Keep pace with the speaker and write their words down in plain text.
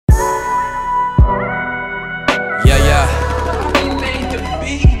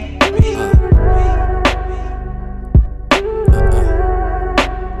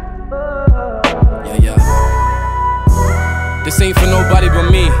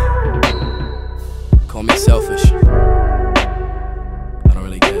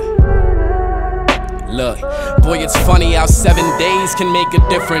how 7 days can make a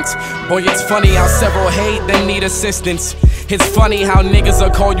difference. Boy, it's funny how several hate then need assistance. It's funny how niggas will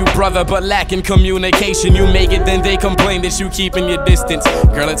call you brother but lack in communication. You make it, then they complain that you keeping your distance.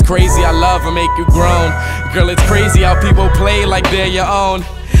 Girl, it's crazy how love will make you grown. Girl, it's crazy how people play like they're your own.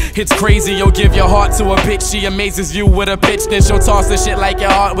 It's crazy, you'll give your heart to a bitch. She amazes you with a pitch, then she'll toss the shit like your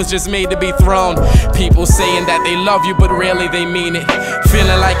heart was just made to be thrown. People saying that they love you, but rarely they mean it.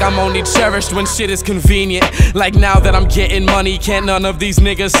 Feeling like I'm only cherished when shit is convenient. Like now that I'm getting money, can't none of these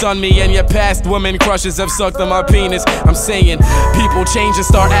niggas son me. And your past women crushes have sucked on my penis. I'm saying, people change and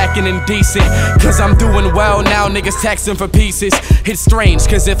start acting indecent. Cause I'm doing well now, niggas texting for pieces. It's strange,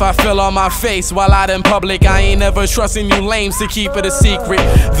 cause if I fell on my face while out in public, I ain't ever trusting you lames to keep it a secret.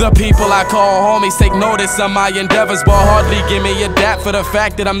 The people I call homies take notice of my endeavors, but hardly give me a dap for the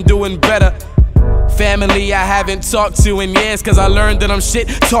fact that I'm doing better. Family I haven't talked to in years, cause I learned that I'm shit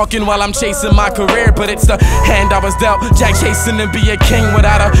talking while I'm chasing my career. But it's the hand I was dealt, Jack chasing to be a king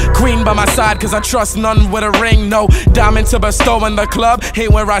without a queen by my side, cause I trust none with a ring. No diamond to bestow in the club,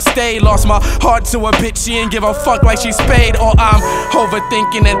 ain't where I stay. Lost my heart to a bitch, she ain't give a fuck like she's paid. Or I'm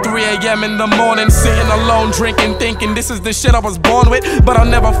overthinking at 3 AM in the morning, sitting alone drinking, thinking this is the shit I was born with. But I'll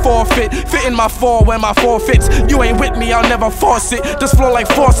never forfeit, fitting my fall where my forfeits. You ain't with me, I'll never force it, just flow like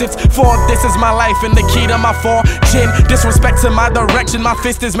faucets. For this is my life and the key to my fortune. Disrespect to my direction, my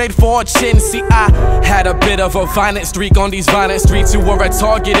fist is made for a chin. See, I had a bit of a violent streak on these violent streets. You were a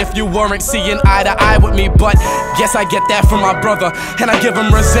target if you weren't seeing eye to eye with me. But guess I get that from my brother, and I give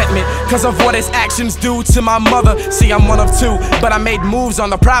him resentment cause of what his actions do to my mother. See, I'm one of two, but I made moves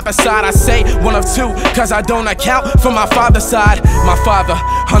on the proper side. I say one of two cause I don't account for my father's side. My father,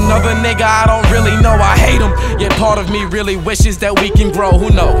 another nigga I don't really know, I hate him. Yet part of me really wishes that we can grow.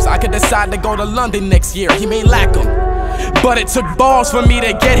 Who knows, I could decide to go to London next year, he may lack them. But it took balls for me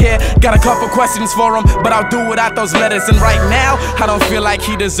to get here. Got a couple questions for him, but I'll do without those letters. And right now, I don't feel like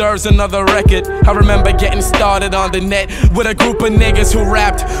he deserves another record. I remember getting started on the net with a group of niggas who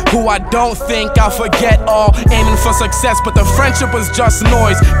rapped, who I don't think I'll forget, all aiming for success, but the friendship was just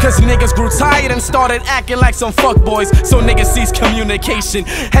noise. Cause niggas grew tired and started acting like some fuckboys. So niggas ceased communication,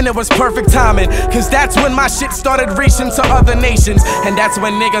 and it was perfect timing, cause that's when my shit started reaching to other nations. And that's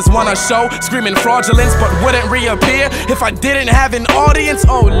when niggas wanna show, screaming fraudulence, but wouldn't reappear if I didn't have an audience.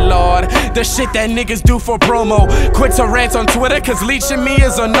 Oh lord, the shit that niggas do for promo. Quit to rant on Twitter cause leeching me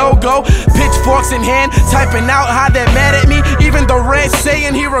is a no-go. Pitchforks in hand, typing out how they're mad at me. Even the red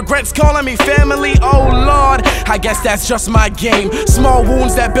saying he regrets calling me family. Oh lord, I guess that's just my game. Small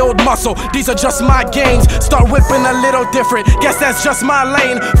wounds that build muscle, these are just my gains. Start whipping a little different, guess that's just my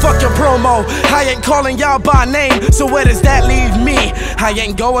lane. Fuck your promo, I ain't calling y'all by name. So where does that leave me? I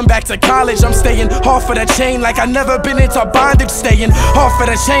ain't going back to college, I'm staying off of the chain like I never been into bondage. Staying off of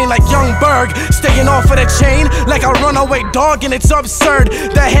the chain like Young Berg, staying off of the chain like a runaway dog, and it's absurd.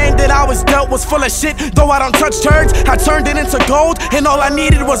 The hand that I was dealt was full of shit, though I don't touch turds. I turned it into gold, and all I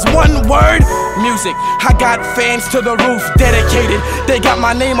needed was one word: music. I got fans to the roof, dedicated. They got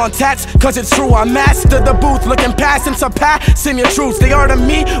my name on tats, cause it's true. I mastered the booth, looking past and surpassing your truths. They are to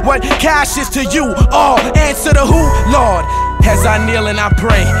me what cash is to you. All answer to who? Lord. As I kneel and I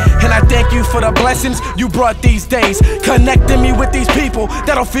pray, and I thank you for the blessings you brought these days, connecting me with these people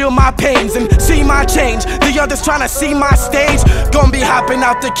that'll feel my pains and see my change. The others trying to see my stage, gonna be hopping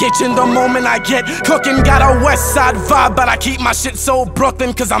out the kitchen the moment I get cooking. Got a west side vibe, but I keep my shit so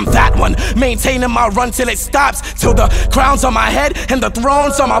Brooklyn, cause I'm that one, maintaining my run till it stops, till the crown's on my head and the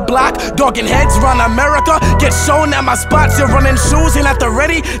throne's on my block. Dogging heads run America, get shown at my spots. You're running shoes, ain't at the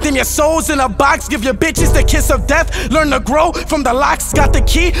ready, then your soul's in a box. Give your bitches the kiss of death, learn to grow from the locks. Got the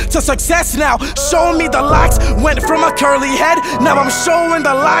key to success now, show me the locks. Went from a curly head, now I'm showing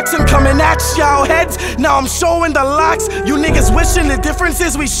the locks and coming at y'all heads. Now I'm showing the locks. You niggas wishing the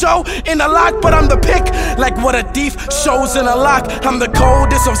differences we show in the lock, but I'm the pick, like what a thief shows in a lock. I'm the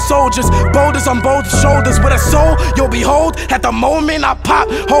coldest of soldiers, boulders on both shoulders. With a soul you'll behold at the moment I pop,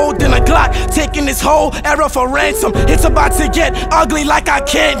 holding a Glock, taking this whole era for ransom. It's about to get ugly like I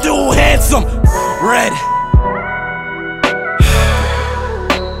can't do handsome. Red.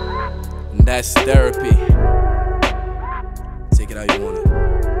 That's therapy. Take it how you want it.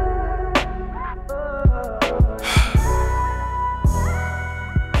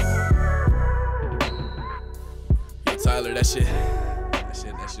 Yo, Tyler, that shit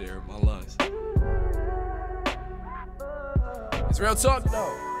hurt my lungs. It's real talk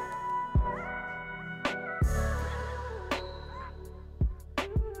though.